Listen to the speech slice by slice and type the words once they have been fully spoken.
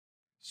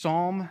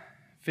Psalm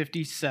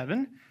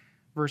 57,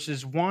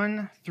 verses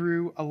 1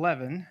 through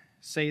 11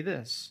 say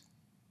this: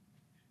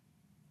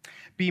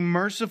 Be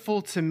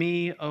merciful to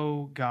me,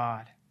 O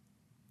God.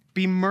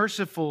 Be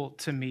merciful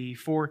to me,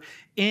 for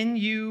in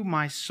you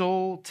my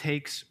soul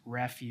takes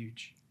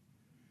refuge.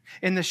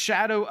 In the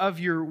shadow of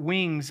your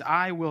wings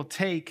I will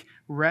take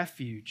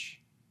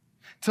refuge,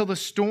 till the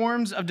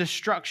storms of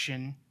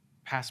destruction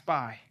pass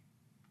by.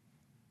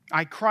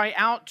 I cry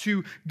out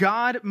to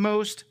God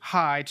Most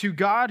High, to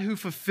God who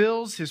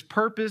fulfills his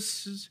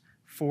purposes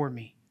for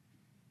me.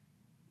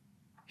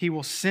 He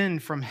will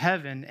send from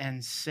heaven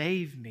and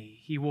save me.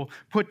 He will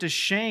put to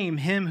shame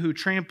him who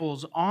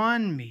tramples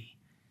on me.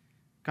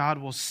 God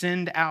will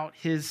send out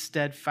his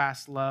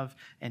steadfast love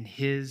and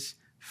his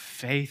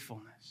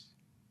faithfulness.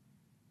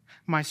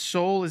 My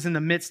soul is in the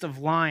midst of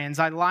lions.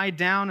 I lie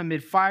down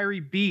amid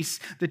fiery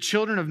beasts, the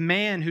children of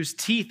man whose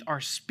teeth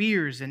are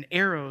spears and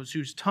arrows,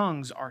 whose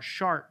tongues are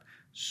sharp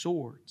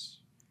swords.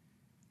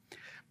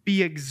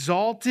 Be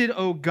exalted,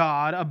 O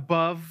God,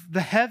 above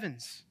the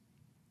heavens.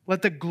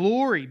 Let the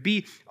glory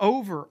be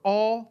over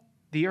all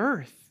the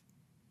earth.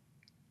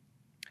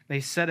 They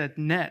set a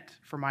net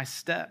for my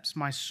steps.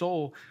 My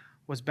soul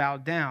was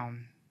bowed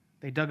down.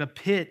 They dug a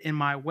pit in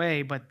my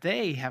way, but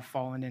they have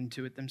fallen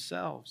into it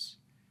themselves.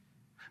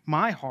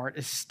 My heart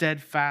is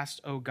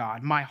steadfast, O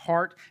God. My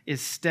heart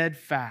is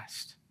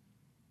steadfast.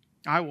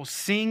 I will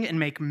sing and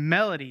make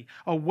melody.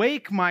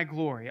 Awake, my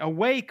glory.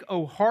 Awake,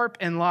 O harp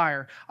and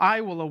lyre.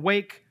 I will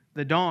awake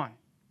the dawn.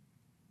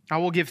 I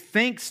will give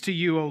thanks to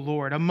you, O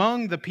Lord,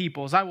 among the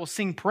peoples. I will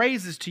sing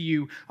praises to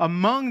you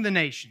among the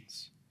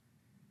nations.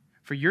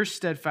 For your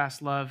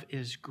steadfast love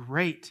is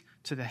great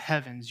to the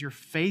heavens, your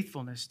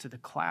faithfulness to the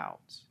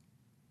clouds.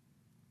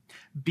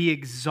 Be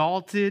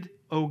exalted,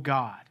 O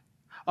God,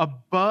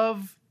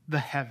 above the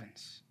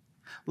heavens.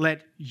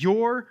 Let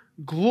your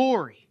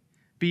glory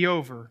be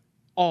over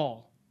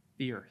all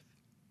the earth.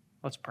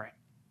 Let's pray.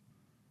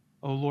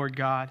 O Lord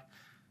God,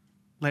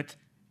 let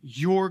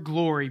your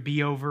glory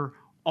be over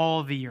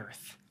all the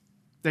earth.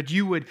 That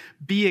you would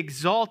be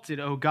exalted,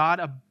 O God,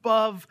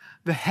 above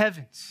the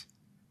heavens.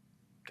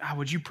 God,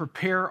 would you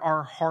prepare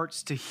our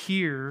hearts to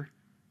hear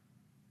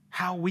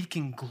how we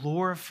can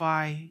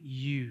glorify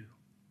you,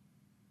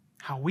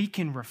 how we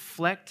can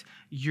reflect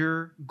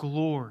your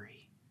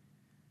glory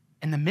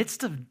in the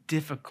midst of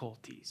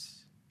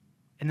difficulties,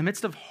 in the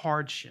midst of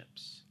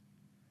hardships.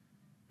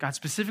 God,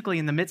 specifically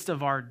in the midst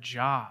of our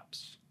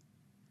jobs,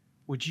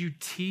 would you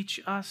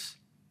teach us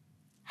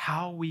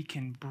how we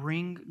can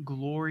bring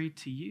glory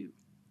to you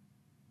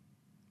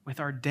with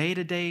our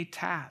day-to-day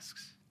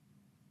tasks,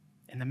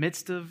 in the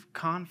midst of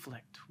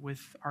conflict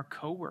with our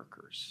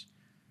coworkers,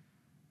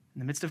 in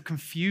the midst of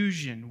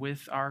confusion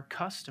with our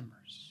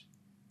customers.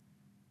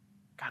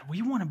 God,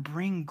 we want to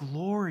bring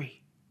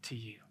glory to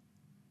you.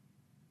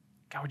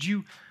 God, would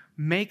you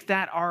make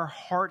that our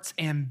heart's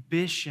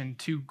ambition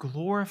to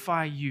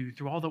glorify you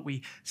through all that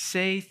we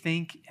say,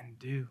 think, and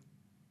do?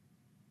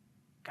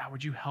 God,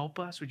 would you help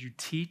us? Would you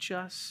teach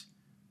us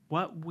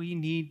what we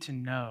need to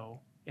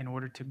know in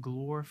order to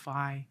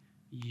glorify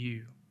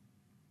you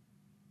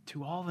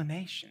to all the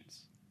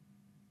nations?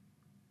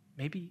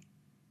 Maybe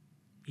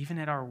even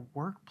at our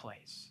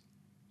workplace.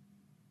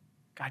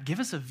 God, give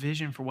us a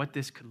vision for what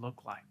this could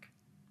look like.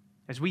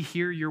 As we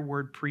hear your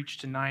word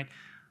preached tonight,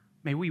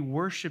 may we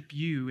worship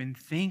you in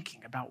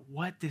thinking about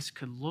what this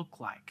could look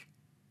like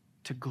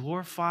to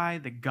glorify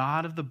the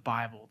God of the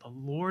Bible, the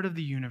Lord of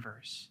the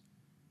universe,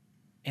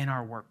 in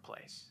our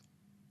workplace.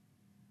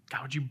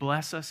 God, would you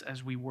bless us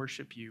as we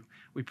worship you?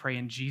 We pray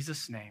in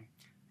Jesus' name,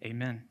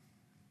 amen.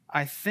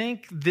 I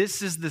think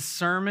this is the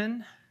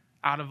sermon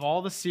out of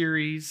all the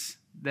series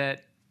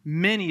that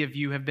many of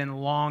you have been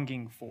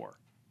longing for,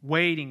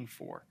 waiting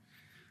for.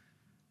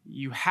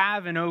 You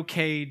have an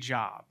okay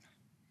job.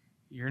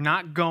 You're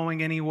not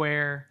going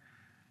anywhere.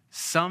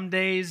 Some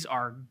days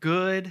are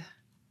good.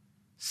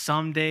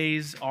 Some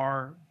days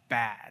are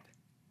bad.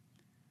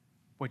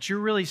 What you're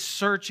really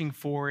searching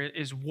for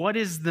is what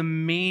is the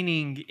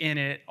meaning in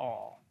it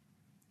all.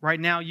 Right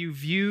now, you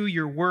view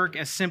your work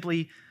as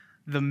simply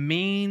the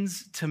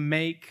means to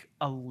make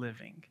a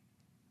living.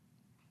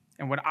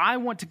 And what I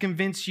want to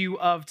convince you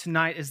of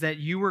tonight is that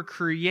you were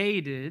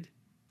created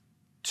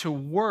to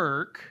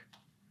work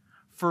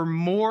for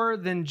more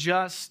than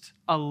just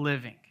a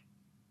living.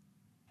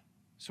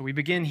 So we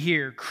begin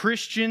here.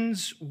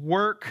 Christians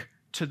work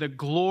to the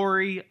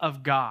glory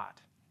of God.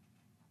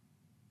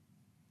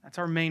 That's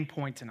our main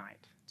point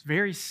tonight. It's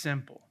very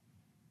simple.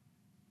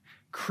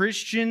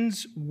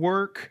 Christians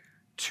work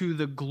to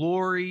the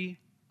glory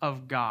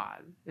of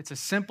God. It's a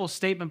simple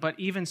statement, but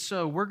even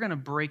so, we're going to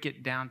break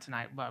it down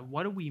tonight. But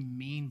what do we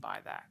mean by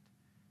that?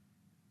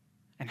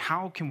 And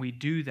how can we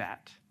do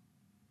that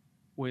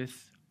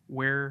with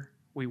where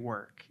we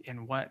work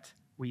and what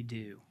we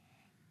do?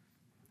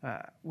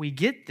 We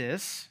get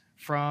this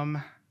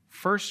from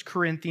 1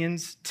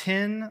 Corinthians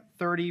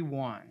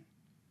 10:31.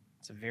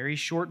 It's a very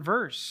short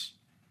verse.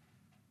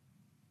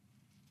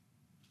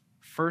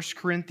 1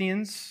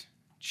 Corinthians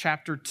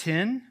chapter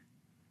 10,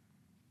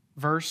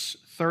 verse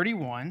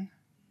 31.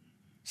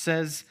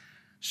 says,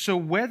 "So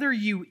whether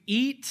you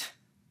eat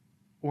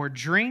or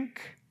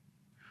drink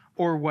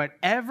or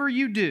whatever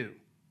you do,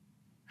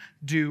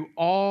 do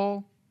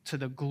all to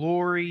the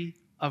glory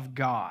of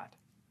God."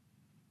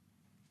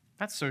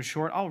 That's so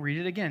short, I'll read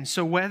it again.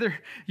 "So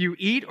whether you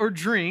eat or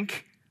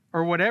drink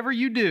or whatever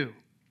you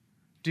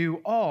do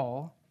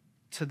all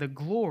to the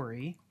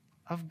glory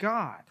of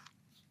God."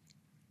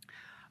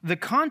 The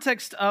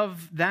context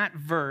of that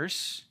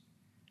verse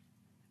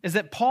is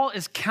that Paul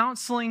is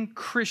counseling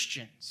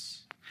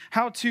Christians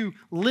how to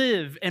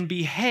live and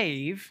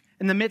behave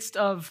in the midst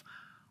of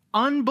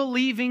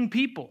unbelieving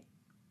people.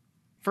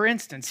 For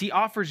instance, he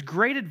offers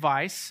great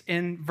advice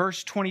in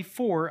verse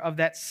 24 of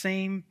that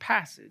same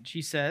passage.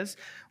 He says,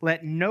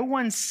 "Let no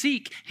one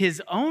seek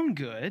his own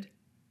good,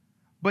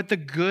 but the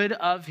good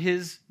of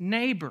his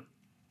neighbor."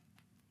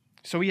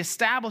 So he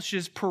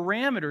establishes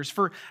parameters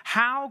for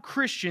how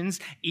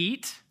Christians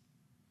eat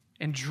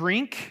and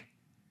drink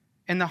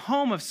in the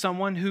home of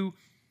someone who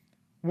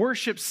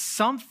worships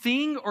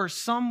something or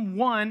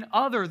someone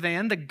other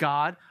than the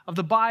God of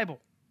the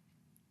Bible.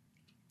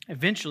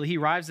 Eventually, he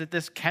arrives at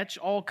this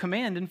catch-all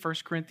command in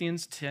 1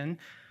 Corinthians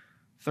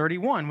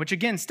 10:31, which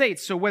again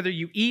states, "So whether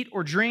you eat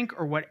or drink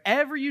or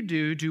whatever you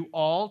do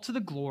all to the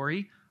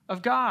glory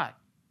of God."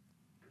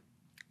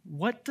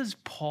 What does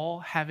Paul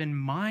have in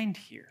mind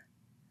here?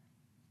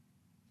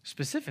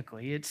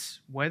 Specifically, it's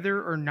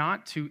whether or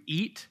not to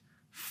eat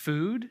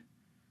food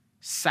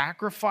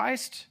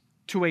sacrificed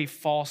to a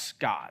false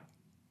god.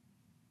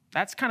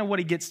 That's kind of what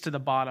he gets to the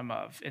bottom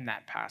of in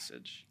that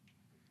passage.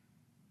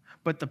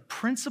 But the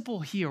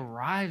principle he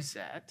arrives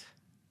at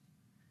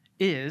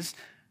is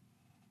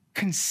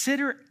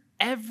consider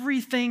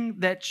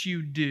everything that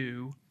you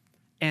do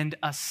and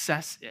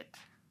assess it.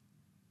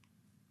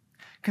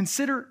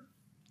 Consider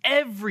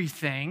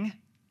everything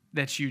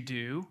that you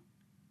do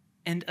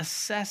and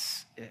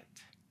assess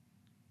it.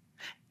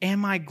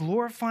 Am I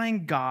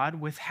glorifying God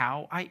with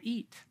how I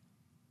eat?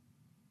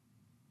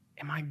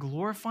 Am I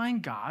glorifying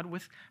God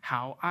with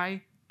how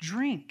I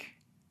drink?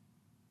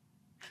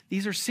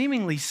 These are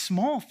seemingly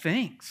small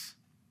things.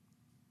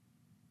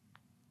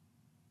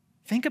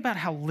 Think about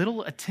how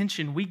little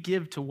attention we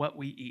give to what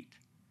we eat.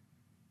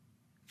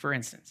 For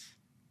instance,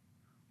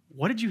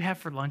 what did you have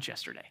for lunch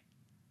yesterday?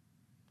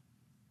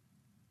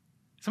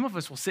 Some of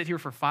us will sit here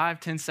for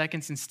 5-10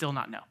 seconds and still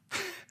not know.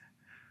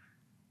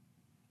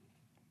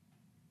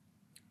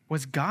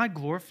 Was God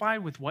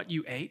glorified with what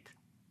you ate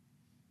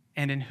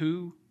and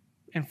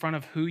in front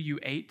of who you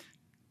ate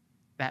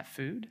that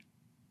food?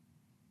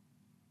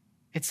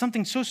 It's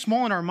something so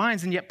small in our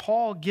minds, and yet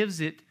Paul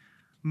gives it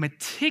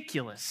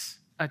meticulous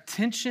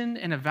attention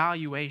and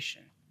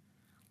evaluation.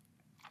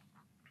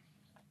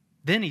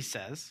 Then he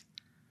says,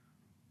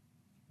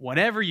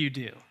 whatever you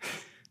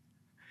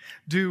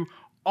do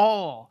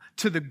all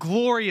to the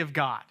glory of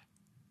God.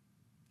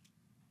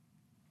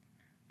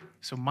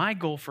 So my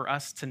goal for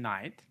us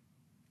tonight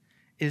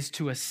is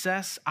to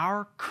assess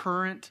our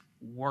current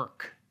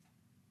work.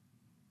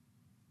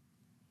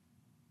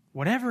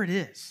 Whatever it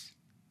is,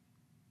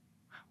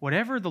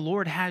 whatever the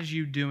Lord has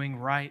you doing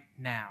right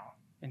now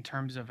in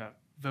terms of a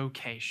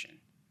vocation,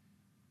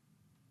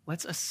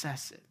 let's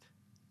assess it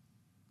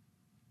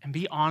and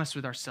be honest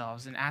with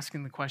ourselves and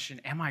asking the question,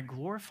 am I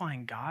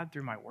glorifying God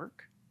through my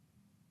work?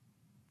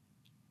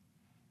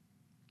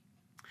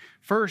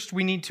 First,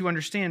 we need to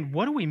understand,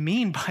 what do we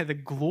mean by the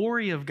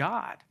glory of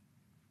God?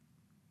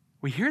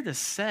 We hear this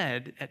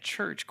said at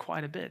church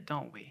quite a bit,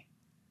 don't we?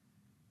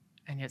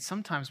 And yet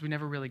sometimes we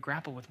never really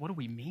grapple with, what do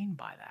we mean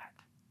by that?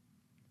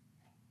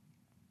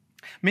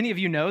 Many of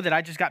you know that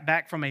I just got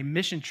back from a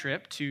mission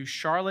trip to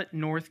Charlotte,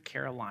 North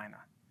Carolina.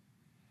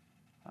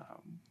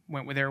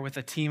 Went there with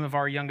a team of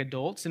our young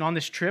adults. And on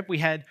this trip, we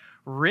had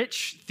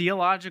rich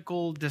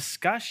theological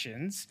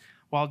discussions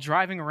while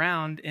driving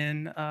around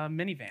in a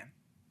minivan.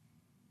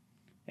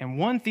 And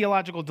one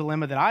theological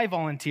dilemma that I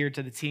volunteered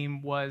to the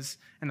team was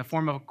in the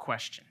form of a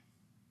question.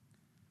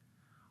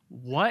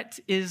 What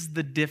is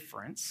the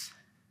difference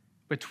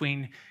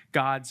between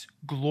God's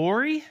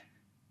glory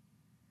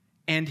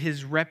and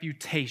his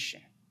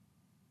reputation?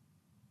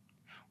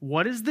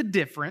 What is the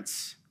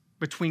difference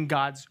between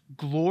God's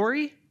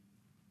glory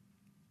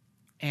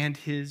and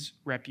his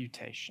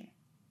reputation?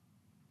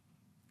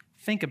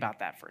 Think about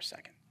that for a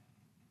second.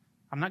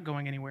 I'm not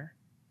going anywhere.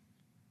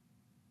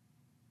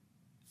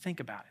 Think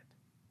about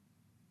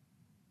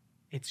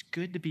it. It's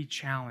good to be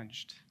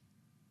challenged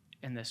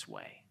in this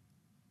way,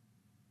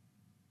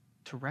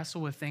 to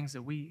wrestle with things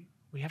that we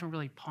haven't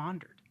really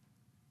pondered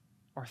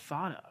or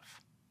thought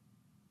of.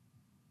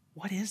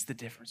 What is the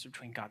difference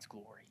between God's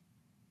glory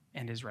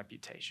and his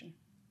reputation?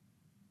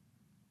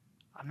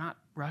 I'm not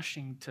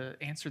rushing to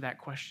answer that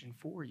question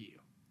for you.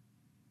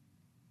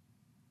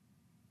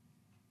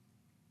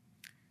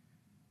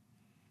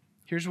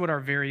 Here's what our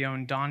very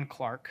own Dawn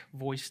Clark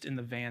voiced in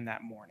the van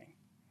that morning.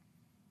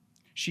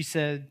 She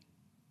said,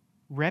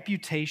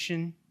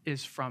 reputation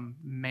is from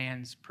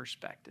man's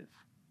perspective.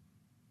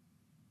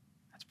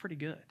 That's pretty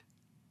good.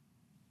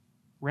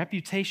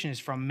 Reputation is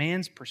from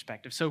man's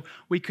perspective. So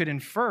we could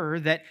infer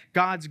that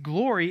God's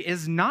glory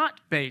is not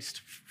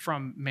based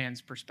from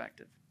man's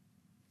perspective.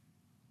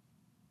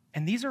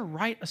 And these are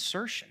right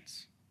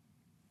assertions.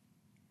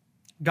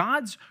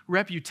 God's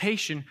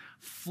reputation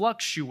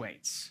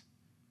fluctuates.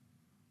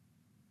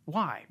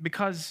 Why?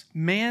 Because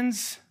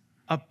man's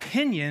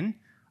opinion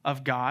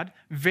of God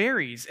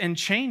varies and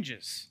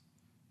changes,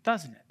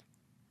 doesn't it?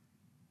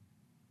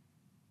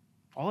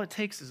 All it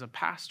takes is a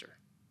pastor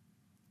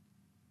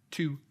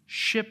to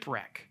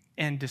shipwreck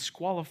and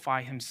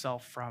disqualify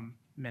himself from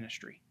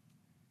ministry.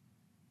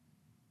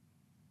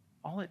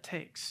 All it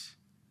takes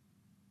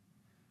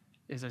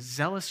is a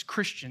zealous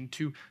Christian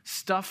to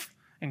stuff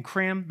and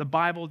cram the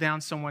Bible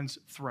down someone's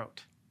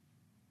throat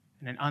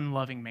in an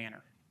unloving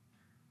manner.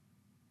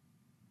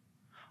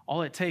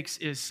 All it takes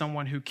is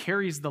someone who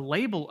carries the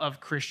label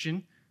of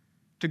Christian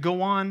to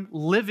go on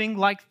living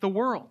like the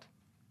world.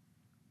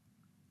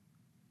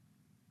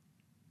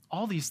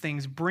 All these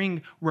things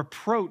bring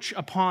reproach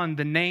upon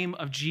the name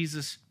of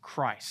Jesus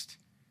Christ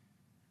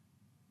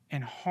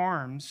and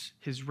harms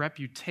his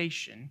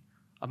reputation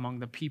among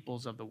the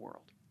peoples of the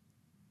world.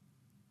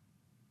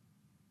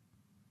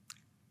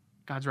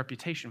 God's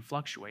reputation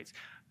fluctuates.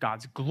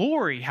 God's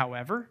glory,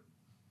 however,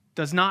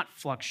 does not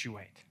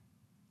fluctuate.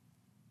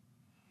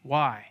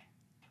 Why?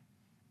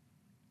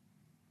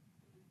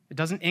 It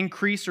doesn't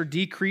increase or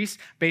decrease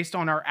based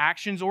on our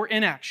actions or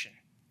inaction.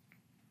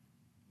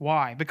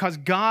 Why? Because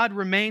God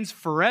remains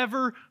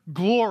forever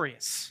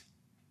glorious,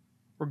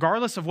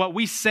 regardless of what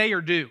we say or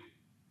do.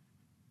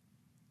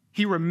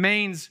 He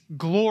remains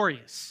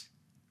glorious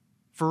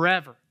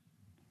forever.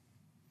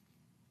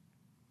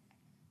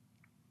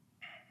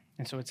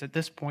 And so it's at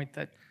this point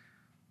that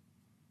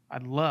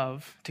I'd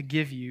love to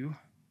give you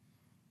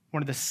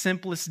one of the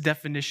simplest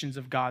definitions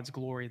of God's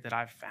glory that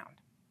I've found.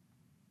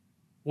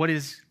 What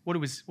is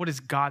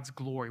God's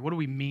glory? What do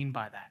we mean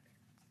by that?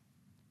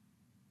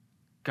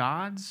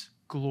 God's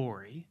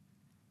glory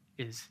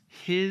is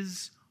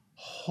his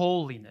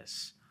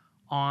holiness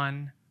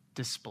on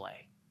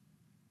display.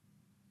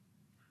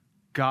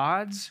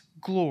 God's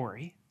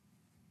glory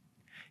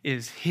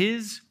is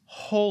his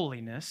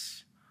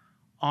holiness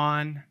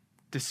on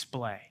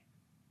display.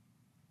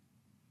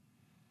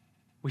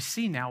 We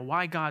see now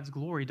why God's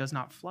glory does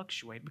not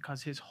fluctuate,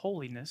 because his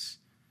holiness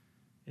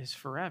is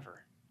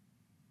forever.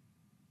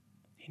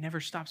 He never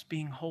stops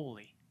being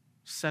holy,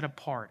 set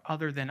apart,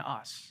 other than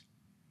us.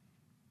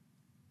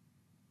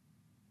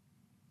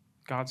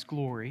 God's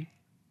glory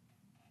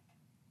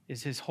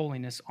is his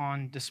holiness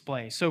on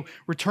display. So,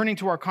 returning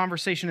to our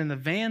conversation in the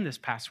van this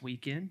past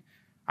weekend,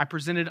 I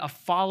presented a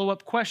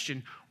follow-up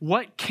question.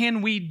 What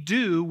can we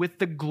do with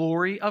the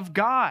glory of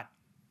God?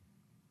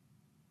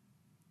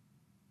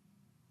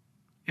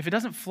 If it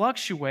doesn't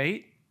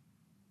fluctuate,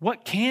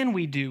 what can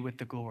we do with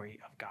the glory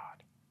of God?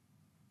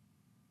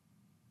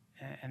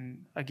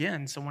 And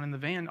again, someone in the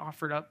van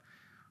offered up,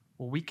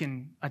 well, we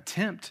can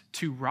attempt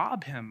to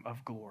rob him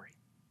of glory.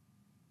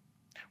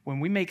 When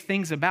we make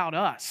things about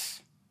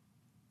us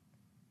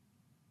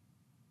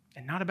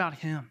and not about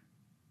him.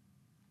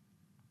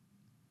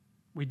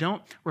 We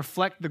don't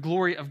reflect the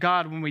glory of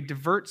God when we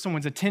divert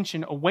someone's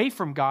attention away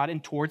from God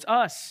and towards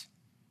us.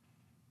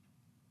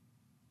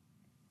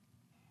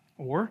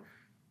 Or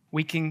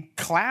we can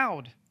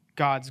cloud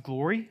God's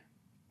glory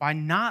by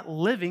not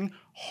living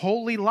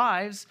holy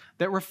lives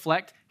that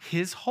reflect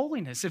his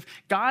holiness. If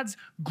God's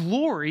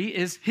glory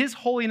is his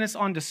holiness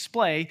on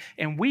display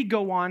and we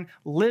go on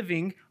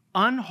living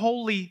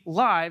unholy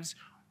lives,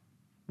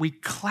 we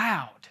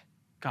cloud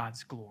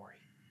God's glory.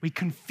 We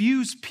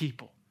confuse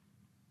people.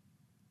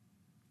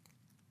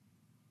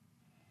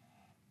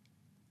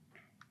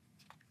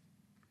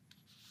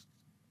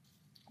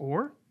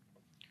 Or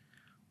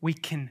we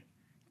can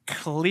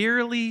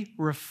clearly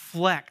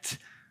reflect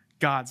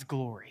God's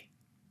glory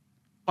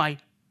by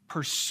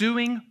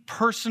pursuing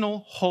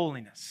personal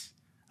holiness.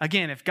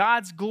 Again, if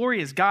God's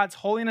glory is God's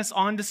holiness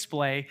on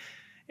display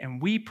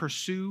and we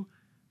pursue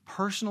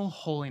personal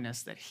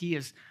holiness that he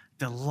is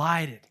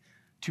delighted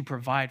to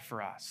provide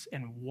for us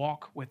and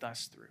walk with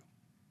us through,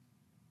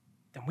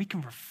 then we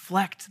can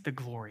reflect the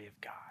glory of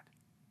God.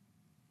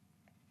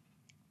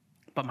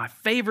 But my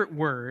favorite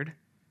word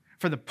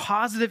for the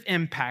positive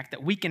impact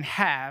that we can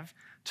have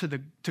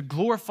to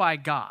glorify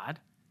God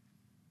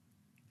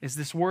is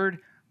this word,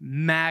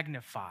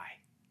 magnify.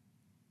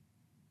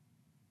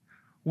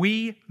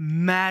 We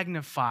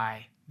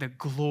magnify the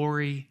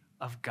glory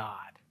of God.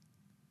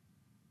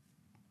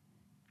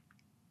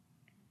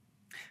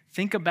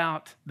 Think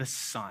about the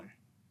sun.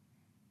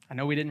 I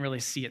know we didn't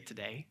really see it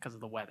today because of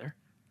the weather,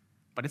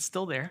 but it's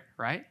still there,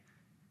 right?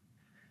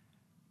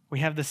 We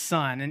have the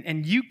sun,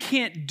 and you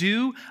can't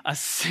do a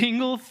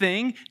single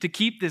thing to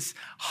keep this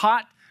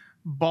hot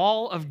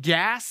ball of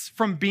gas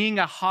from being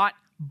a hot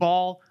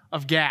ball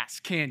of gas,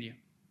 can you?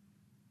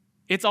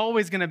 It's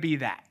always going to be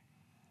that.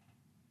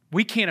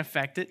 We can't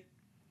affect it.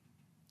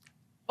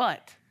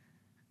 But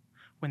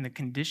when the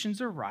conditions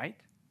are right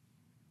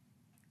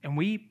and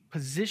we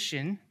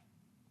position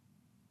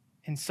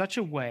in such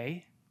a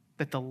way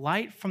that the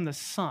light from the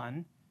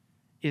sun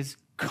is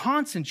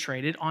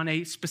concentrated on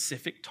a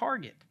specific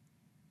target.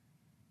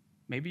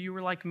 Maybe you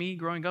were like me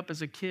growing up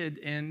as a kid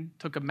and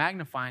took a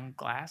magnifying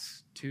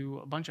glass to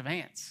a bunch of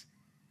ants.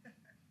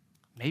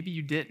 Maybe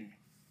you didn't.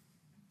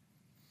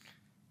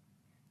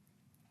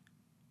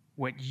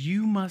 What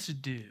you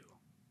must do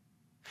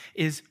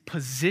is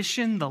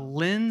position the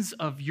lens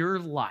of your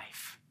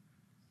life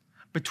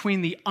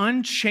between the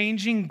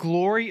unchanging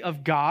glory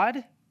of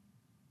God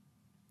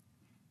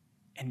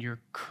and your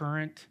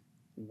current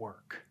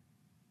work.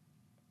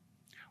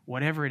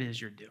 Whatever it is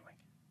you're doing.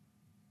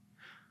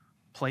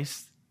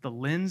 Place the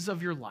lens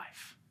of your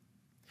life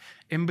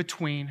in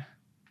between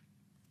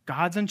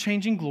God's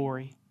unchanging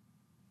glory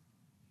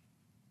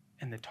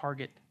and the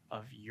target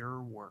of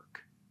your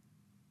work.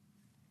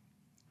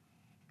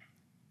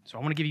 So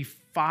I want to give you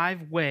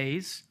 5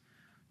 ways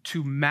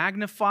to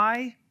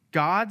magnify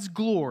God's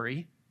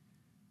glory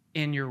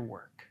in your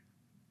work.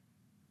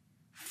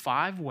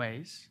 5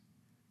 ways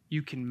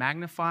you can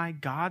magnify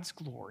God's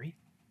glory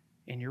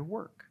in your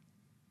work.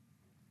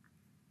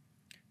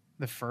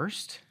 The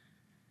first,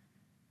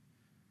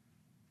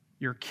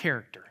 your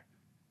character.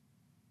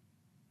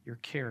 Your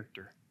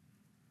character.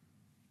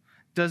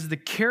 Does the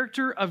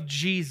character of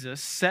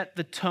Jesus set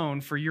the tone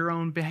for your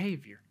own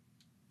behavior?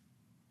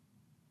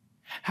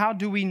 How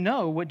do we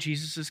know what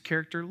Jesus'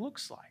 character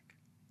looks like?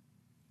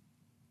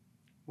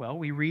 Well,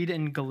 we read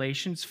in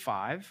Galatians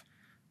 5,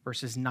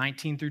 verses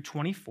 19 through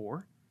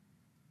 24,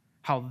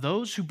 how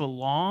those who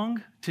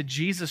belong to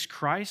Jesus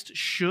Christ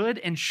should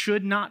and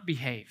should not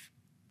behave.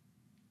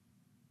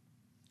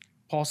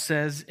 Paul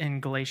says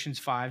in Galatians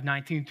 5,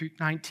 19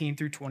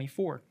 through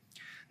 24,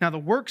 now the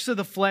works of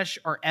the flesh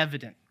are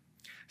evident: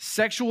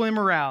 sexual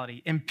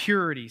immorality,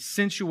 impurity,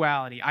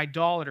 sensuality,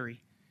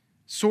 idolatry,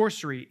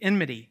 sorcery,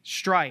 enmity,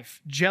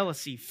 strife,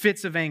 jealousy,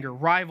 fits of anger,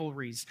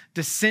 rivalries,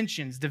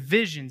 dissensions,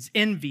 divisions,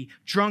 envy,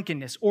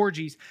 drunkenness,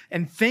 orgies,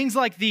 and things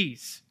like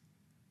these.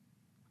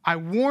 I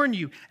warn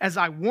you, as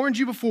I warned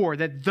you before,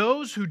 that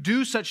those who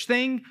do such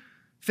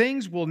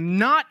things will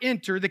not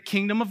enter the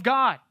kingdom of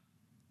God.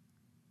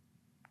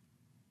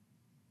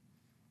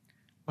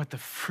 But the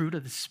fruit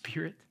of the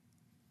Spirit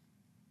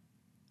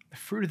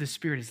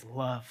is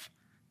love,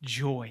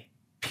 joy,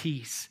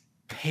 peace,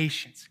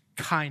 patience,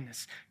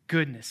 kindness,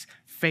 goodness,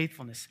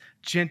 faithfulness,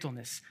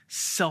 gentleness,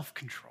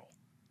 self-control.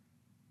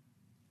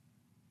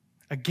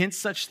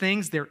 Against such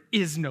things there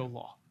is no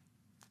law.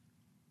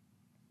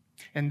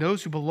 And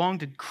those who belong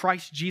to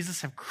Christ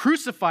Jesus have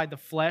crucified the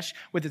flesh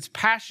with its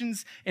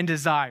passions and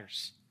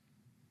desires.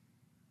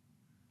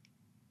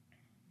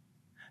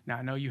 Now,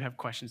 I know you have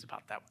questions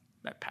about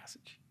that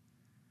passage,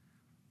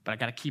 but I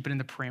got to keep it in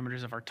the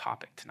parameters of our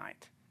topic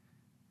tonight.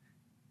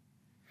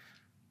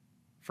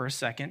 For a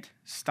second,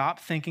 stop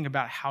thinking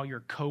about how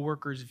your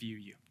coworkers view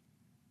you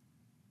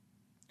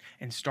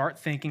and start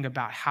thinking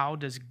about how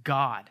does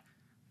God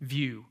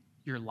view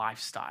your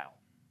lifestyle?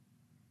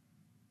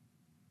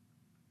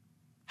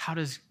 How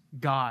does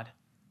God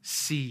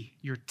see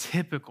your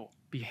typical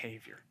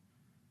behavior?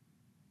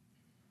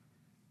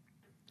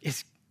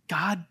 Is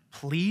God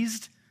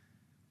pleased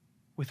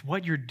with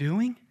what you're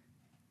doing?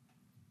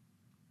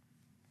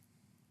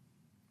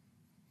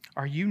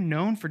 Are you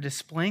known for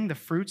displaying the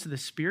fruits of the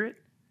Spirit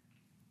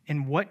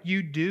in what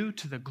you do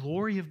to the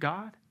glory of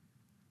God?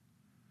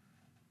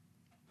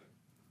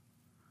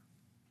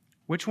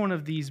 Which one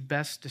of these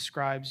best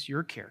describes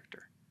your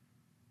character?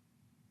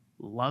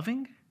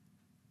 Loving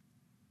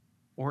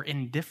or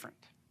indifferent?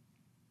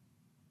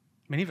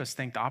 Many of us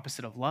think the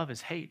opposite of love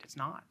is hate. It's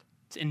not.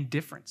 It's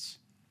indifference.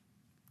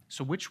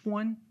 So which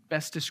one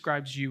best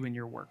describes you in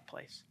your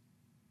workplace?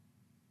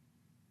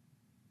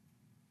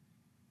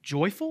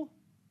 Joyful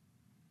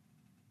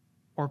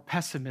or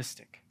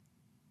pessimistic?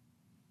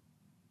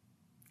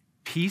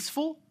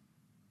 Peaceful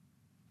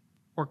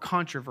or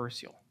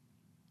controversial?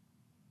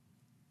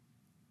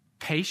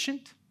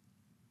 Patient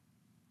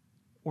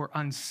or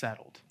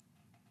unsettled?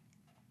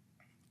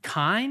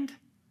 Kind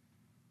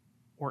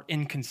or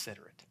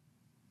inconsiderate?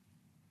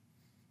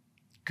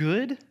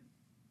 Good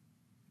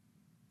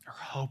or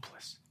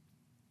hopeless?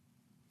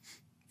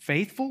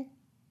 Faithful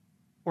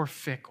or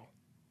fickle?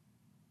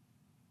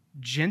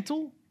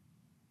 Gentle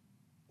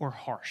or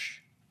harsh?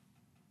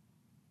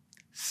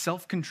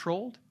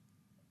 Self-controlled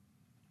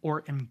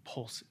or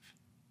impulsive?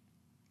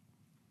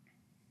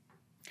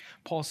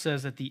 Paul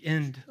says at the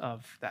end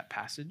of that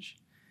passage,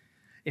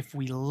 if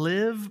we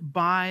live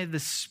by the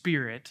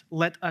Spirit,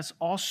 let us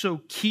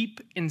also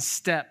keep in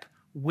step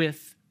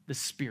with the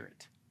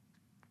Spirit.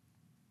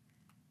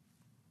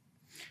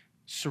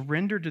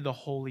 Surrender to the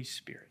Holy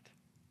Spirit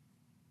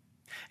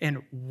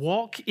and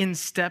walk in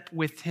step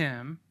with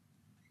Him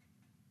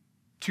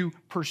to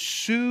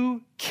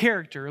pursue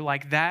character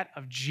like that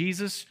of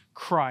Jesus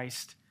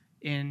Christ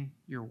in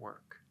your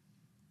work.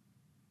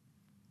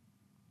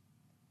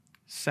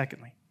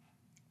 Secondly,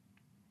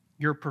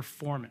 your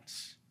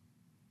performance.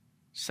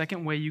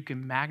 Second way you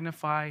can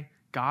magnify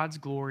God's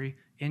glory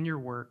in your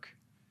work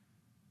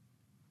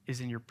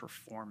is in your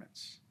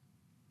performance.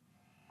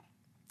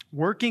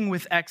 Working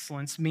with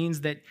excellence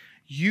means that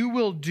you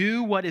will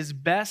do what is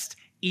best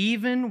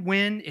even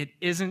when it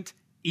isn't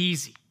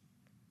easy.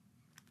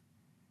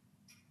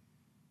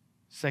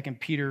 2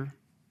 Peter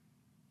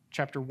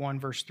chapter 1,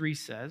 verse 3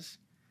 says,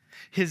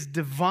 His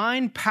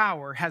divine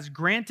power has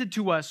granted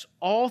to us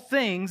all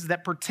things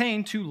that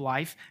pertain to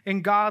life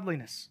and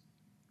godliness,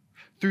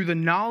 through the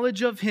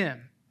knowledge of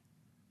Him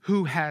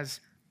who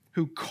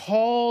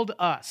called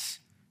us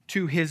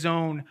to His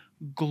own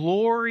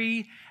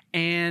glory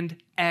and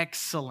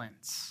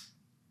excellence.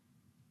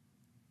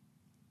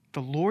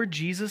 The Lord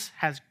Jesus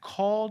has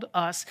called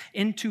us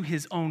into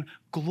His own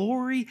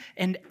glory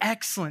and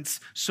excellence,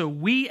 so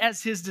we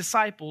as His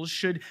disciples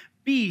should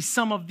be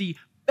some of the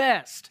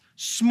best,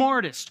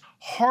 smartest,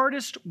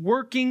 hardest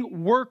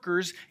working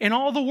workers in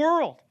all the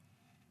world.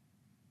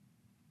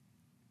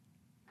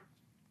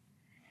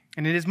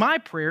 And it is my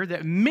prayer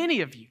that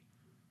many of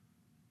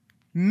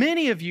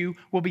you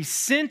will be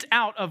sent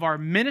out of our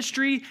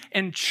ministry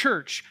and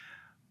church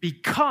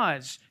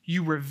because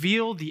you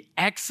reveal the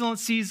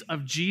excellencies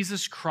of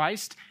Jesus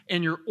Christ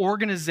in your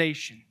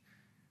organization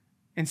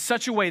in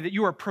such a way that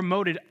you are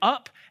promoted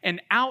up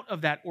and out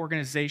of that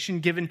organization,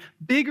 given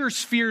bigger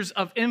spheres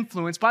of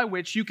influence by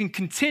which you can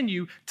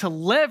continue to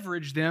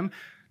leverage them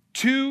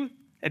to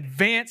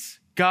advance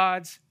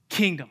God's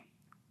kingdom.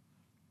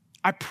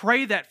 I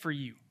pray that for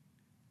you.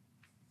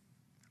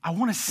 I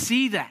want to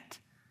see that.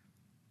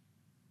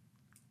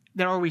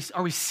 Are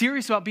we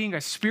serious about being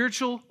a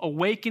spiritual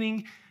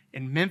awakening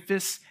in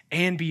Memphis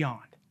and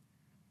beyond?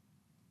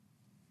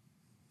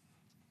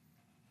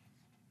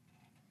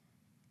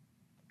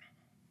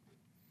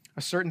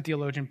 A certain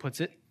theologian puts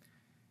it,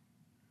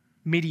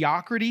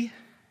 mediocrity,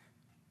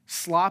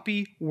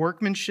 sloppy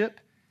workmanship,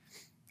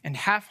 and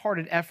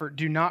half-hearted effort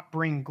do not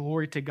bring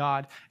glory to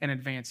God and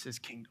advance His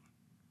kingdom.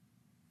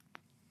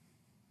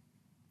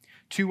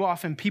 Too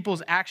often,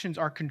 people's actions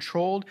are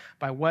controlled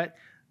by what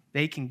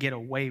they can get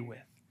away with,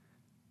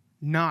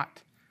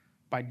 not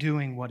by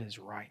doing what is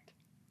right.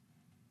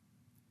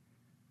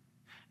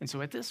 And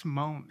so at this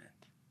moment,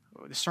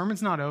 the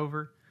sermon's not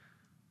over,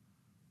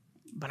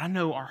 but I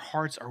know our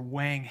hearts are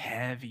weighing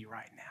heavy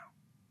right now.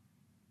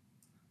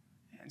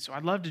 And so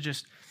I'd love to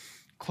just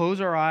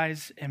close our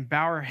eyes and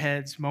bow our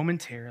heads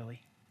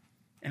momentarily.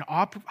 And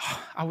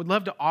I would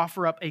love to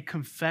offer up a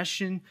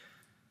confession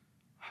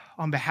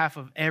on behalf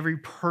of every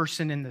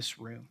person in this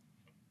room.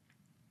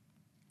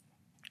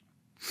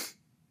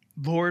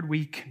 Lord,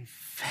 we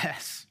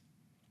confess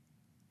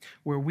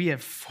where we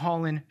have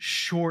fallen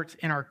short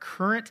in our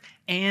current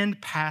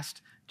and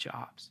past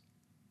jobs.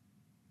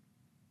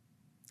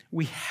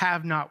 We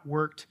have not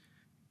worked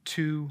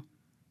to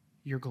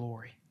your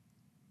glory.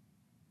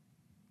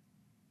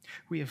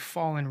 We have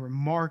fallen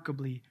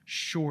remarkably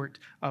short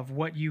of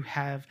what you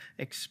have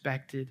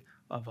expected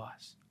of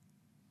us.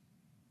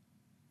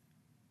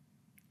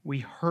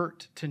 We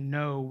hurt to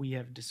know we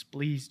have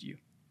displeased you.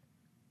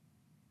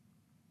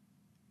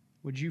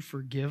 Would you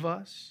forgive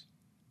us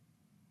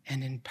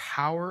and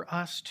empower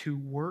us to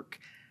work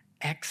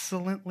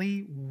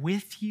excellently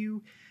with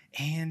you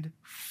and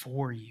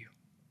for you?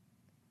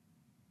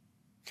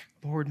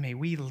 Lord, may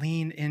we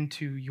lean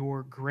into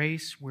your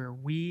grace where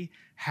we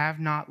have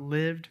not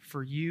lived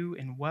for you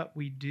in what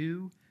we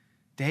do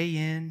day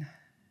in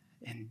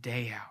and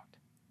day out.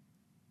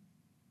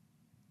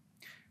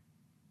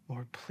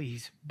 Lord,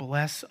 please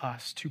bless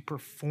us to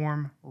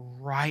perform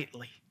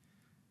rightly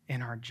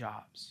in our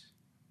jobs.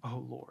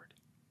 Oh, Lord,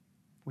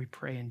 we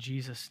pray in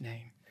Jesus'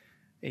 name.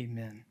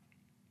 Amen.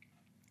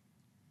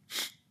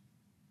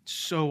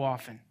 So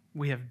often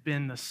we have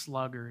been the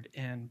sluggard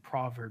in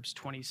Proverbs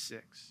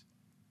 26,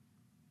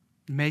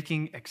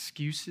 making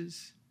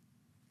excuses,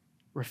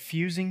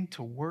 refusing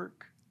to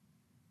work,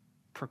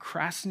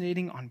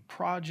 procrastinating on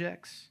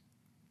projects,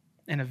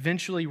 and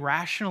eventually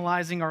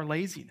rationalizing our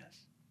laziness.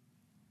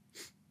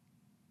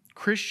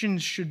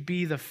 Christians should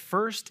be the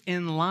first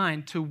in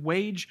line to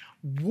wage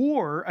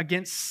war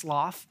against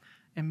sloth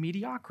and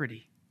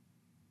mediocrity.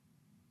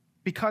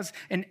 Because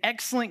an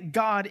excellent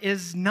God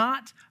is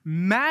not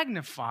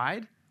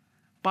magnified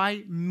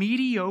by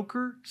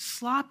mediocre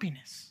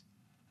sloppiness.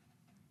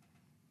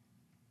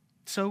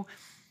 So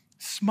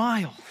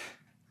smile.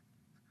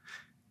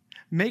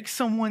 Make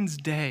someone's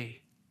day.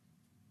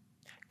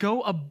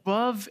 Go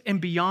above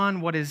and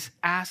beyond what is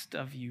asked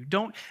of you.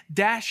 Don't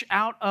dash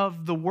out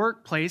of the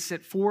workplace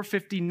at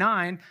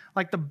 4:59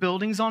 like the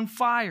building's on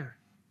fire.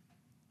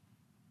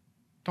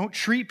 Don't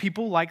treat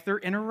people like they're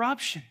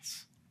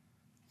interruptions.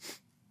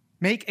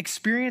 Make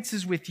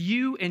experiences with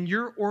you and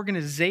your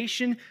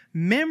organization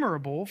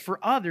memorable for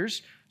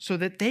others so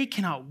that they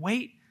cannot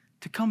wait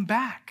to come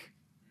back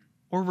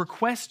or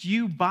request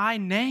you by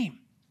name.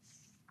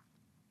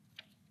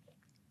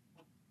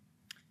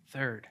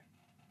 Third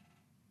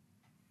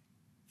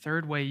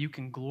way you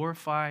can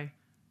glorify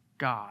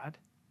God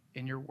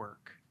in your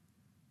work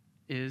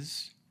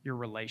is your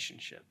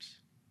relationships.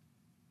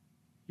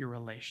 Your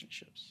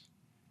relationships.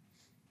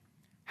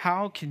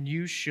 How can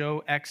you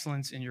show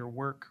excellence in your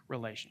work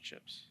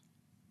relationships?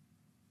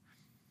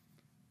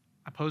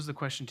 I pose the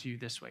question to you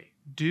this way.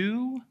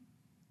 Do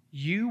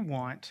you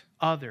want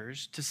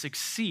others to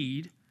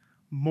succeed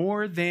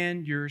more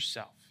than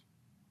yourself?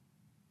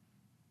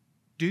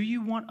 Do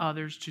you want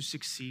others to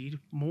succeed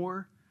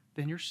more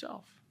than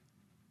yourself?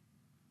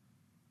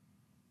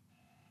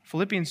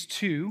 Philippians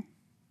 2,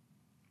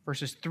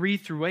 verses 3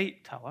 through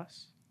 8 tell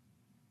us,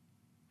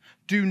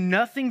 do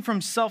nothing from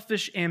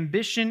selfish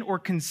ambition or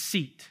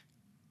conceit,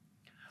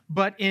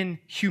 but in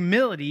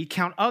humility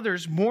count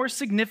others more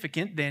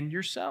significant than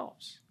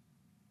yourselves.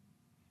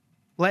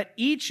 Let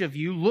each of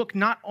you look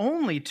not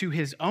only to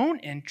his own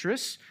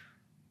interests,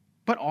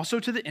 but also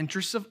to the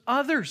interests of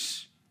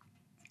others.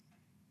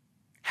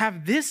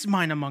 Have this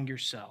mind among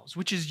yourselves,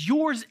 which is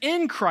yours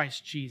in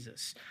Christ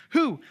Jesus,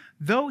 who,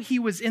 though he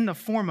was in the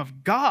form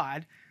of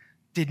God,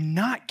 did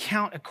not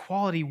count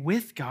equality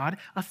with God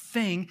a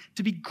thing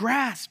to be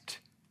grasped,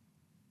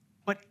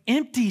 but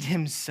emptied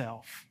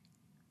himself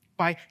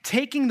by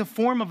taking the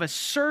form of a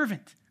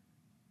servant,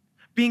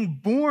 being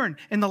born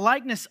in the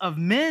likeness of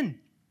men,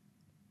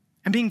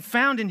 and being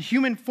found in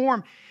human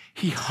form.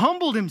 He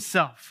humbled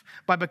himself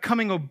by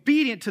becoming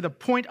obedient to the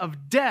point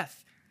of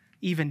death,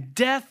 even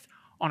death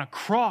on a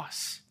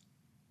cross.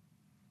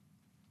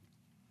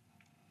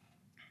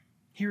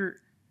 Here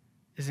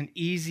is an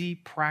easy,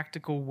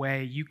 practical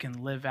way you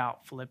can live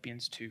out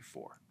Philippians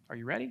 2:4. Are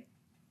you ready?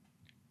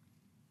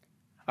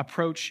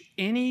 Approach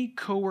any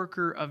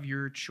coworker of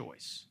your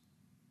choice.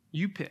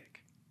 You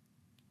pick.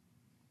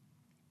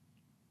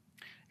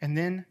 And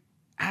then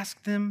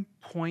ask them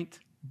point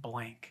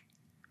blank,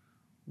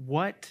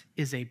 what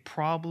is a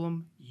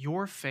problem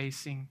you're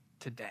facing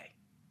today?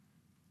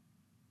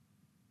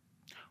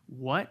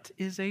 What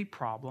is a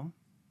problem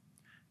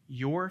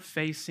you're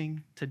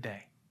facing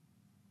today?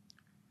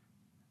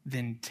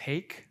 Then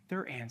take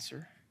their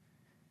answer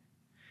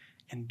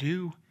and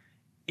do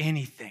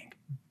anything,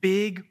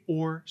 big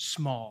or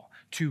small,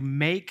 to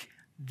make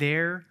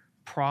their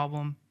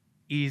problem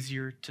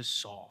easier to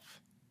solve.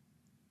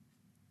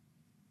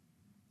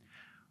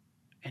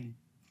 And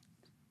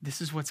this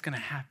is what's going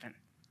to happen.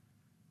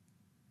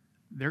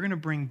 They're going to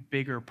bring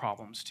bigger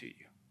problems to you.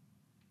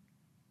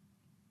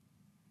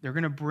 They're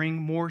going to bring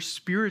more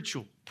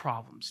spiritual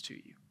problems to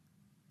you.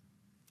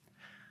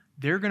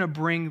 They're going to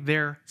bring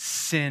their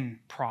sin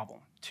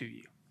problem to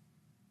you.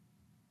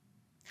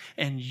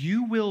 And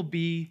you will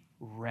be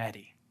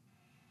ready.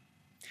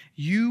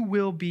 You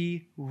will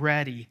be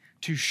ready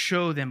to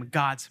show them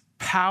God's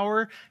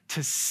power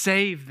to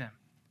save them,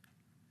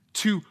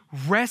 to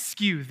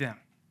rescue them,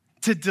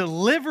 to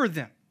deliver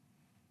them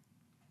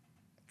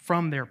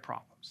from their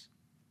problems.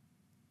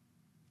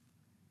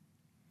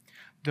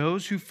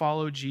 Those who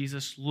follow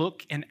Jesus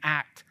look and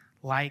act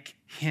like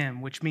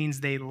him, which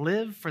means they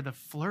live for the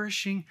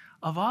flourishing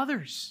of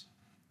others,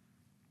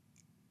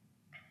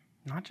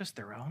 not just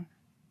their own.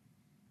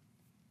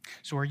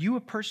 So are you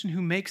a person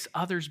who makes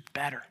others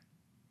better?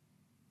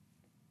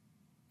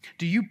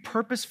 Do you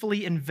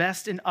purposefully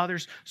invest in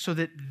others so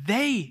that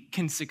they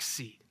can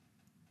succeed?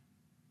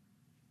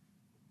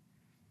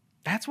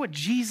 That's what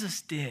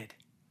Jesus did.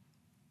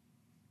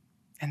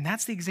 And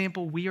that's the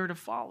example we are to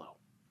follow.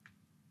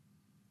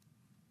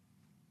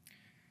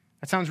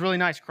 That sounds really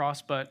nice,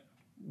 Cross, but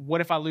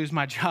what if I lose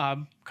my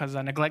job because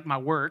I neglect my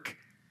work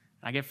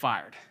and I get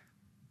fired?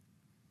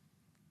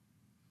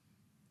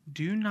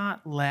 Do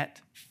not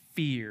let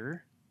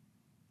fear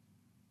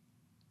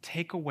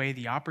take away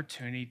the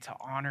opportunity to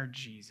honor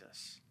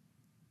Jesus.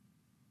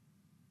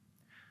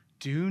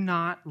 Do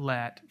not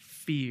let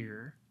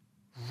fear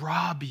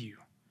rob you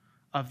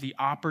of the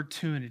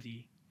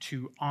opportunity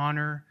to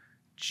honor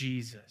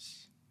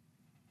Jesus.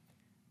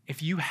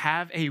 If you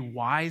have a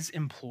wise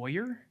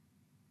employer,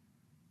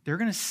 they're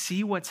going to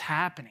see what's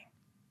happening.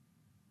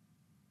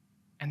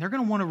 And they're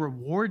going to want to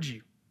reward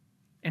you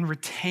and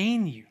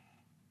retain you.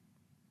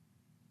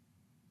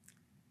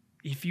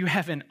 If you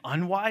have an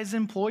unwise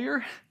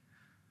employer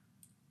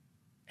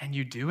and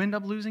you do end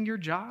up losing your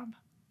job,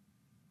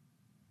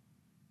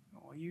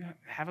 well, you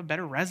have a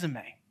better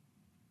resume.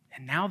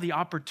 And now the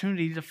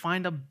opportunity to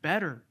find a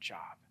better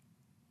job.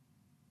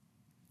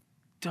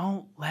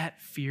 Don't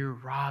let fear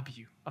rob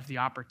you of the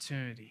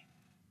opportunity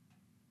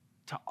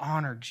to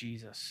honor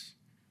Jesus.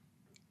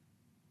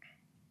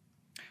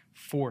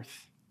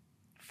 Fourth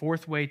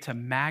way to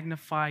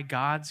magnify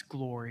God's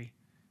glory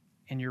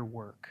in your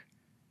work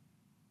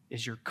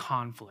is your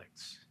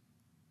conflicts.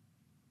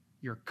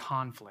 Your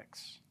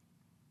conflicts.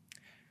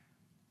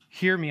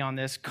 Hear me on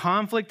this.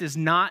 Conflict is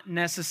not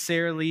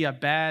necessarily a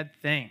bad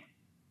thing.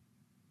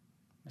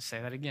 Let's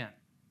say that again.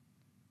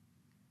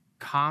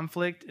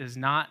 Conflict is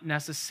not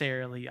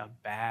necessarily a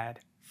bad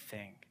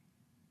thing.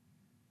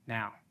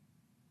 Now,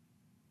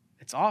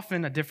 it's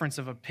often a difference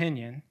of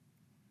opinion,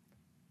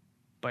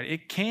 but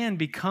it can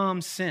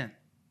become sin.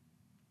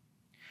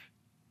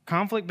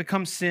 Conflict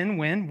becomes sin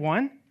when,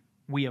 1,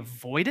 we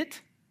avoid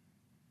it.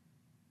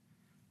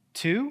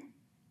 2,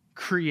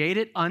 create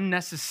it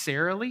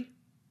unnecessarily.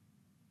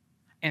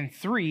 And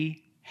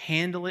 3,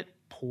 handle it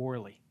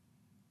poorly.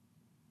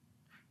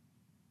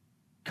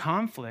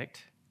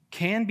 Conflict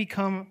can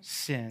become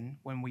sin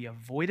when we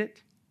avoid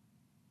it,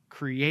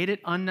 create it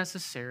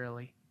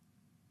unnecessarily,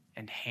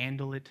 and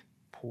handle it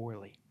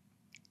poorly.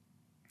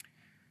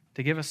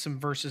 To give us some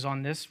verses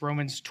on this,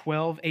 Romans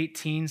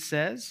 12:18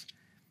 says,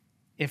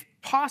 if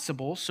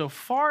possible, so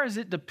far as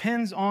it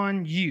depends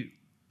on you,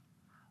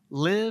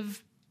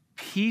 live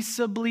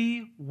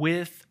peaceably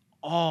with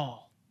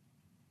all.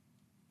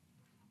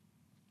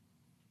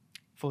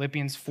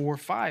 Philippians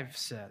 4:5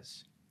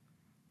 says,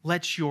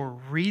 let your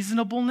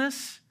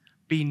reasonableness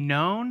be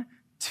known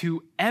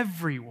to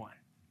everyone.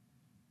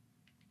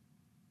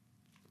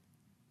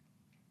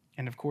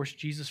 And of course,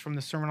 Jesus from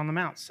the Sermon on the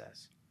Mount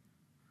says,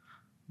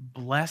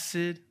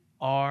 blessed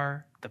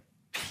are the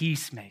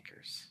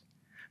peacemakers,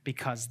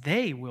 because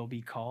they will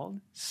be called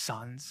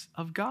sons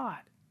of God.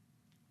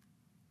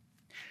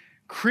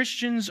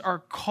 Christians are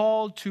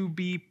called to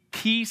be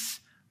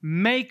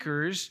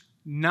peacemakers,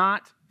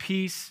 not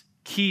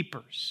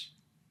peacekeepers.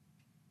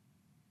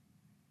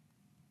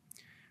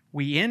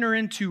 We enter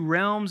into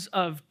realms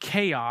of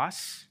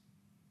chaos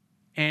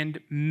and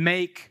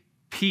make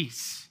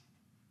peace.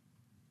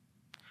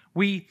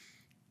 We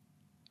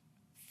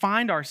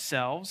find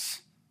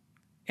ourselves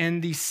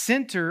in the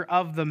center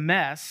of the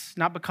mess,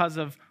 not because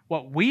of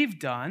what we've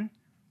done,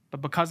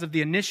 but because of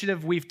the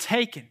initiative we've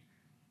taken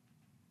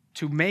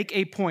to make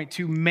a point,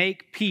 to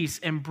make peace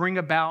and bring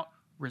about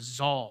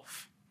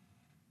resolve.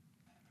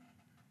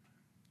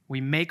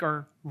 We make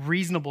our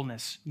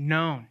reasonableness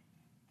known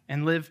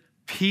and live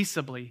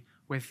peaceably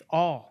with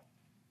all.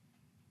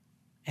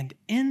 And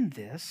in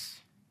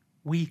this,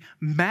 we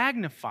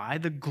magnify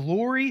the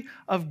glory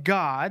of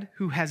God,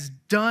 who has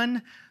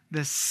done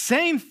the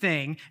same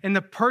thing in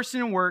the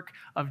person and work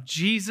of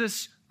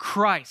Jesus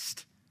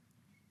Christ.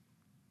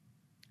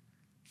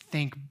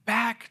 Think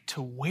back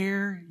to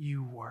where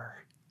you were.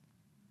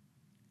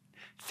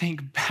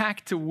 Think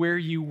back to where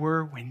you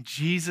were when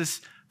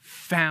Jesus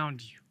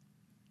found you.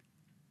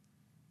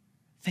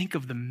 Think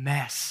of the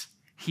mess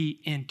he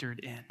entered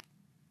in.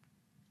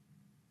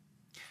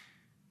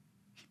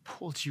 He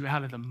pulled you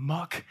out of the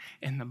muck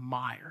and the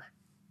mire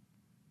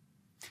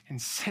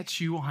and set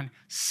you on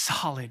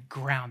solid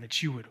ground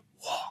that you would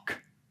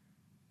walk.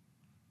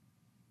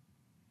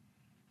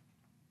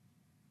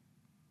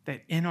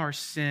 That in our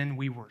sin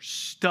we were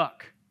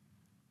stuck.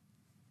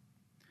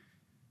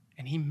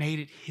 And he made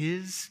it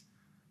his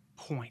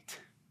point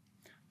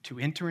to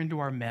enter into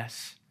our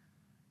mess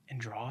and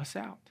draw us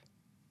out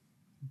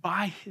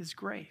by his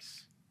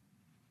grace.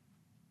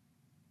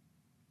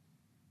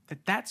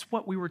 That's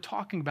what we were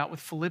talking about with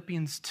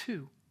Philippians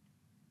 2.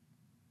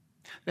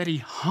 That he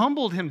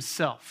humbled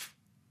himself.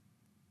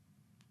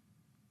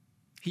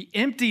 He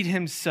emptied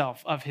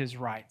himself of his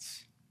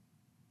rights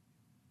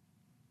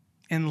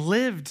and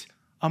lived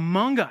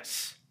among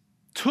us,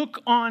 took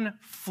on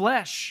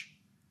flesh.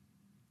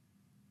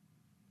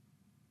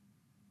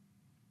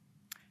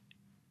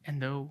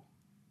 And though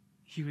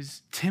he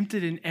was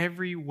tempted in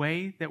every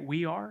way that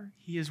we are,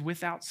 he is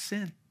without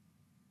sin.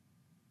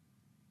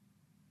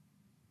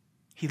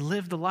 He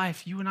lived a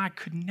life you and I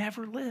could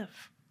never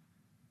live.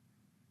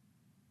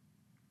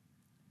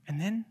 And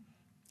then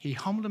he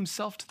humbled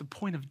himself to the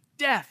point of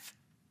death,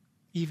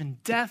 even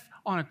death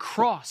on a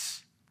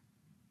cross.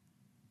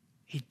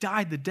 He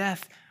died the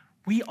death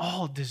we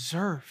all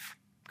deserve,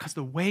 because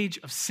the wage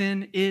of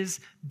sin is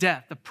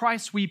death. The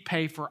price we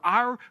pay for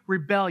our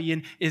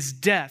rebellion is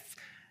death.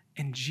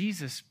 And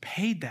Jesus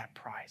paid that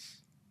price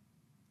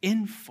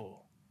in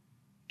full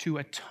to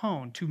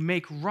atone, to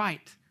make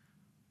right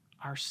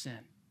our sin.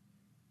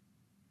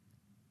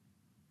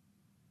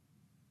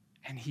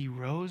 And he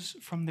rose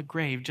from the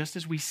grave, just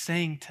as we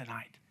sang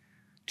tonight,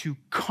 to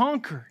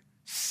conquer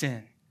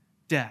sin,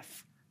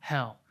 death,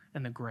 hell,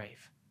 and the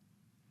grave.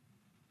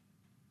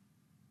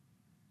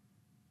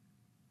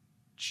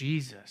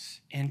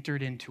 Jesus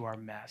entered into our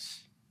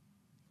mess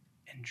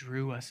and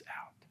drew us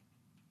out.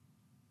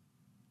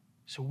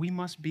 So we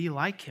must be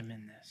like him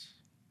in this.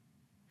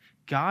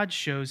 God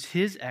shows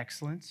his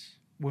excellence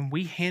when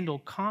we handle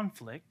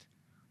conflict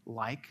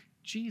like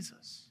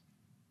Jesus.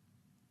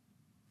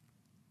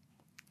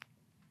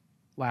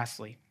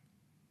 Lastly,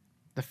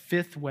 the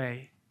fifth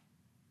way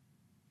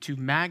to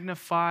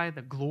magnify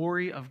the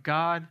glory of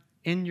God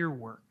in your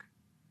work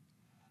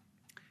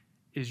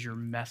is your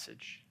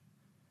message.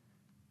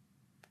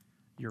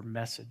 Your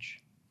message.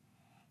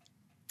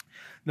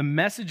 The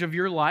message of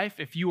your life,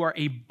 if you are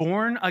a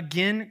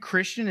born-again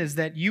Christian, is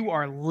that you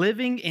are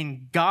living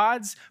in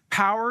God's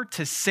power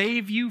to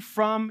save you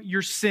from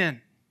your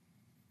sin.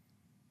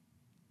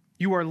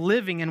 You are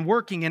living and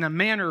working in a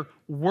manner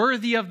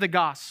worthy of the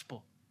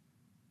gospel.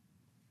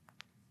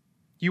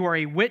 You are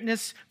a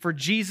witness for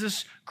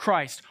Jesus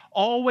Christ,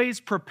 always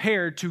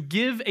prepared to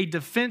give a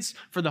defense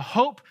for the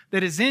hope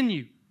that is in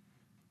you.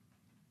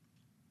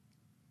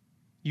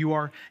 You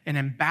are an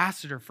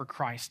ambassador for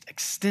Christ,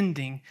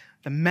 extending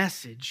the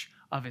message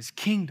of his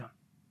kingdom.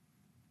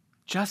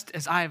 Just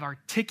as I've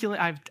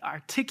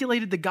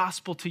articulated the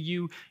gospel to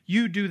you,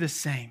 you do the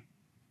same.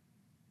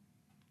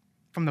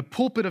 From the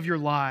pulpit of your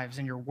lives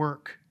and your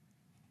work,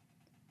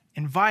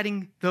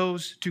 inviting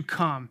those to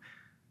come.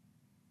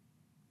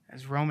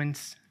 As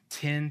Romans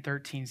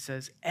 10:13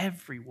 says,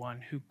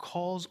 everyone who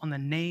calls on the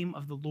name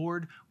of the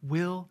Lord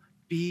will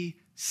be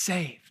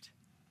saved.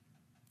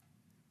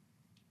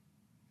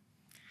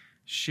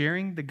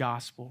 Sharing the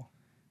gospel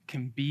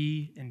can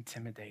be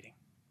intimidating,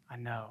 I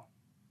know,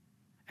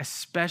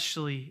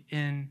 especially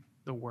in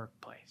the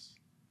workplace.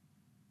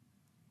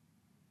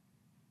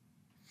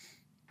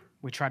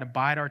 We try to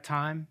bide our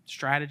time,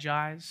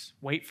 strategize,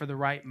 wait for the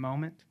right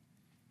moment.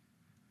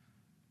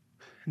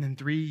 And then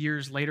 3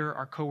 years later,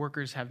 our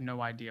coworkers have no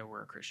idea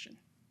we're a Christian.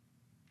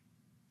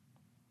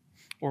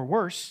 Or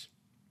worse,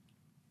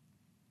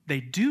 they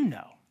do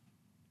know,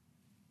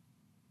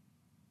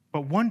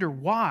 but wonder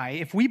why,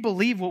 if we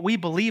believe what we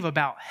believe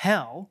about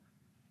hell,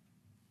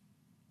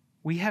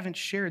 we haven't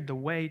shared the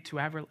way to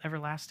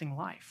everlasting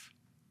life.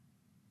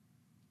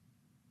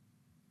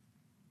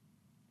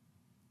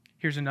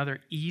 Here's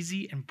another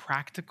easy and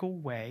practical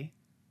way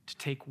to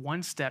take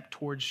one step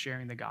towards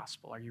sharing the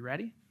gospel. Are you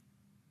ready?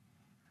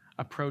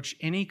 Approach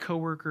any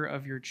coworker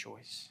of your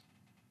choice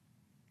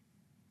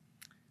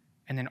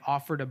and then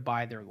offer to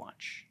buy their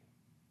lunch.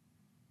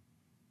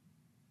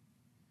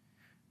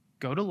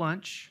 Go to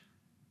lunch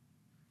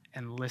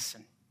and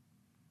listen.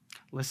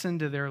 Listen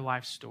to their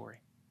life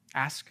story.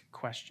 Ask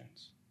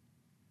questions.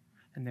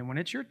 And then when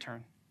it's your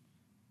turn,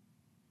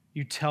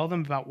 you tell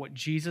them about what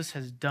Jesus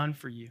has done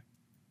for you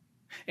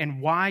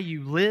and why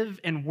you live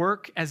and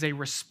work as a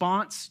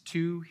response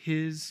to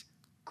his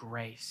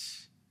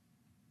grace.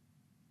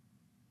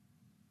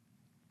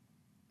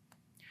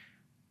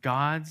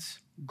 God's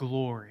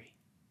glory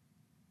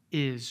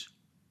is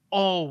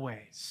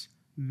always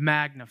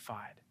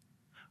magnified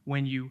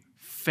when you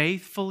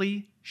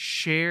faithfully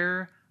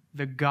share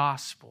the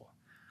gospel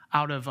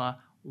out of a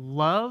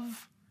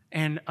love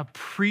and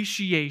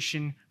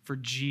appreciation for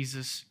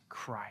Jesus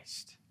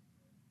Christ.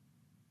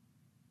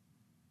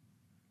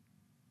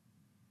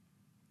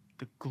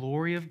 The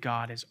glory of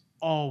God is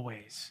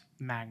always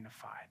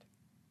magnified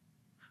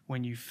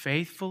when you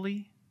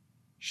faithfully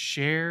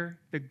share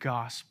the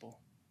gospel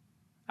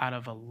out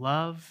of a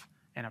love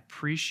and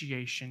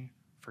appreciation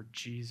for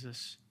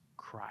Jesus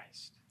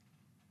Christ.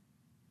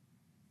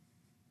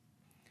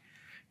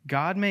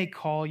 God may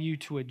call you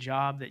to a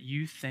job that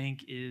you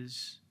think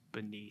is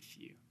beneath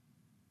you.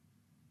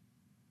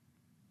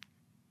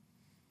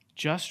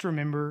 Just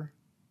remember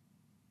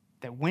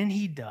that when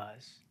he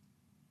does,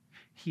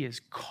 he is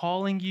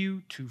calling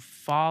you to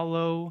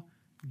follow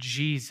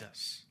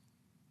Jesus,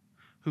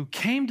 who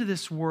came to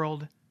this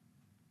world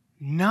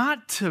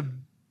not to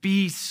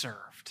be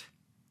served,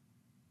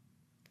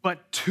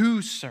 but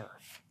to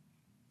serve,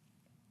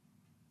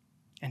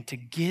 and to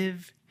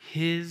give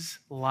his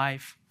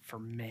life for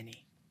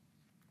many.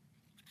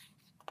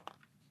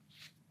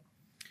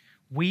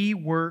 We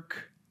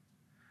work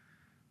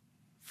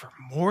for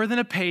more than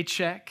a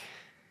paycheck,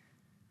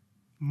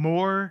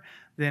 more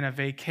than a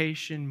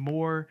vacation,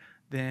 more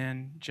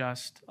than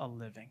just a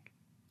living.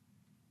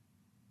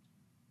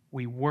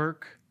 We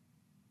work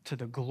to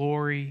the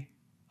glory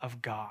of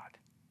God.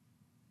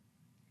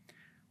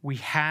 We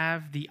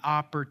have the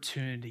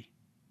opportunity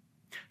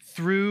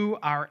through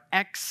our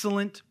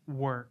excellent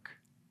work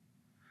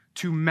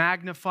to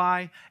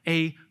magnify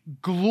a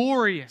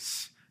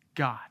glorious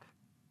God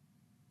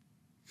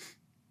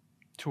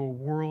to a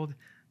world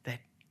that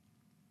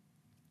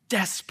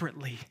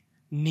desperately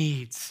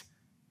needs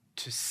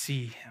to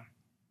see him.